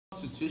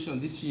situation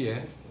this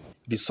year.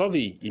 The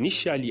survey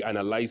initially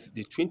analyzed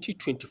the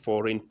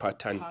 2024 rain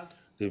pattern,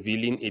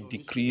 revealing a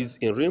decrease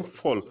in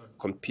rainfall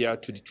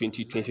compared to the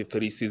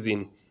 2023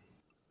 season.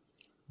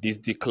 This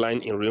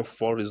decline in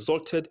rainfall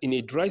resulted in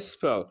a dry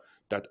spell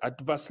that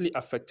adversely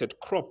affected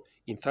crops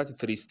in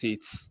 33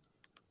 states.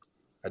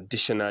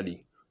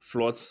 Additionally,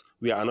 floods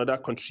were another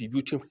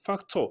contributing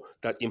factor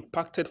that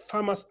impacted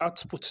farmers'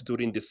 output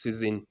during the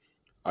season.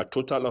 A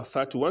total of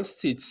 31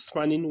 states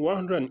spanning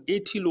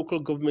 180 local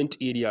government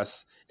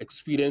areas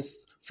experienced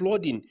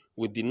flooding,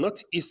 with the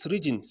Northeast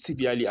region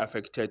severely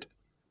affected.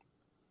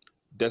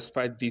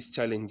 Despite these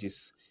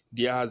challenges,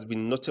 there has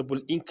been notable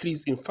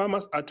increase in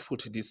farmers'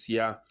 output this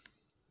year.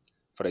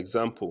 For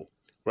example,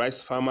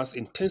 rice farmers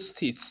in 10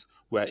 states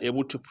were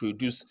able to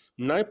produce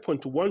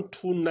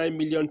 9.129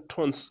 million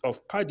tons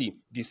of paddy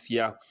this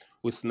year,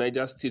 with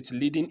Niger State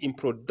leading in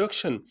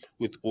production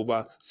with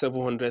over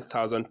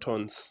 700,000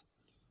 tons.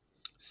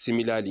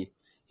 Similarly,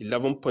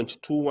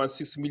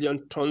 11.216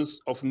 million tons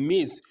of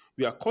maize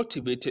were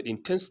cultivated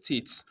in 10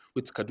 states,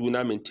 with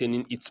Kaduna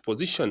maintaining its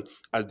position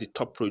as the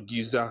top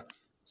producer.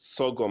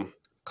 Sorghum,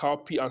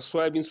 cowpea and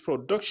soybeans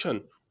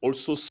production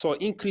also saw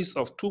increase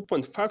of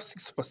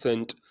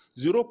 2.56%,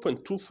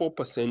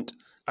 0.24%,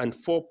 and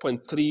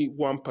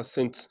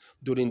 4.31%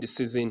 during the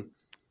season.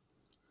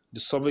 The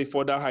survey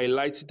further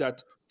highlights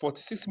that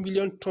 46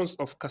 million tons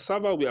of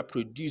cassava were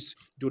produced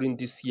during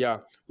this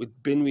year, with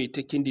Benue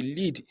taking the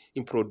lead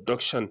in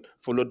production,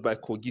 followed by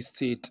Kogi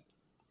State.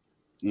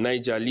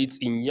 Niger leads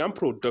in yam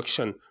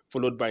production,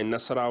 followed by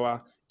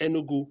Nasarawa,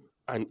 Enugu,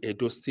 and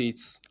Edo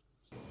states.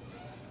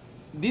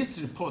 This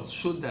report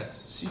showed that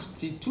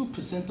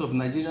 62% of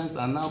Nigerians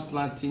are now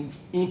planting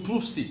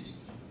improved seed.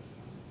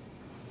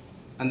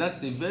 And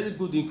that's a very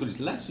good increase.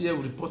 Last year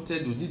we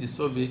did the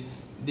survey,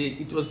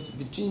 it was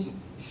between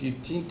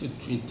 15 to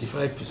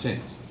 25%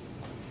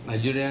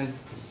 Nigerian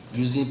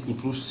using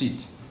improved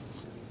seed.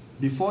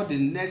 Before the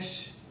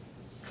next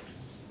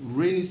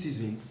rainy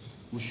season,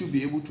 we should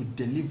be able to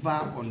deliver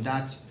on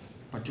that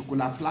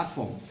particular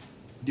platform.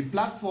 The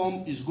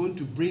platform is going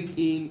to bring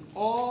in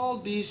all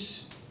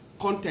this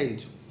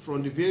content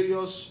from the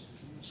various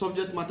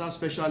subject matter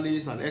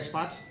specialists and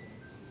experts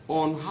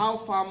on how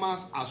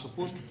farmers are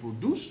supposed to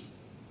produce,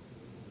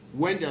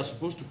 when they are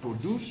supposed to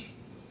produce,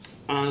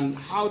 and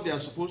how they are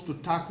supposed to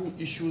tackle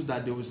issues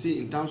that they will see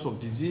in terms of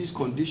disease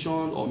condition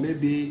or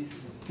maybe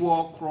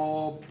poor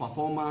crop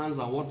performance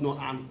and whatnot,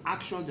 and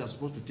actions they are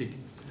supposed to take.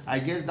 I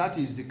guess that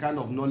is the kind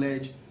of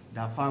knowledge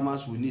that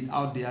farmers will need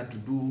out there to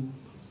do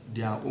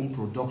their own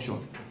production.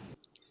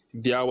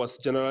 There was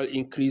general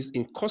increase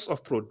in cost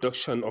of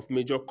production of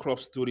major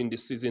crops during the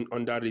season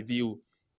under review.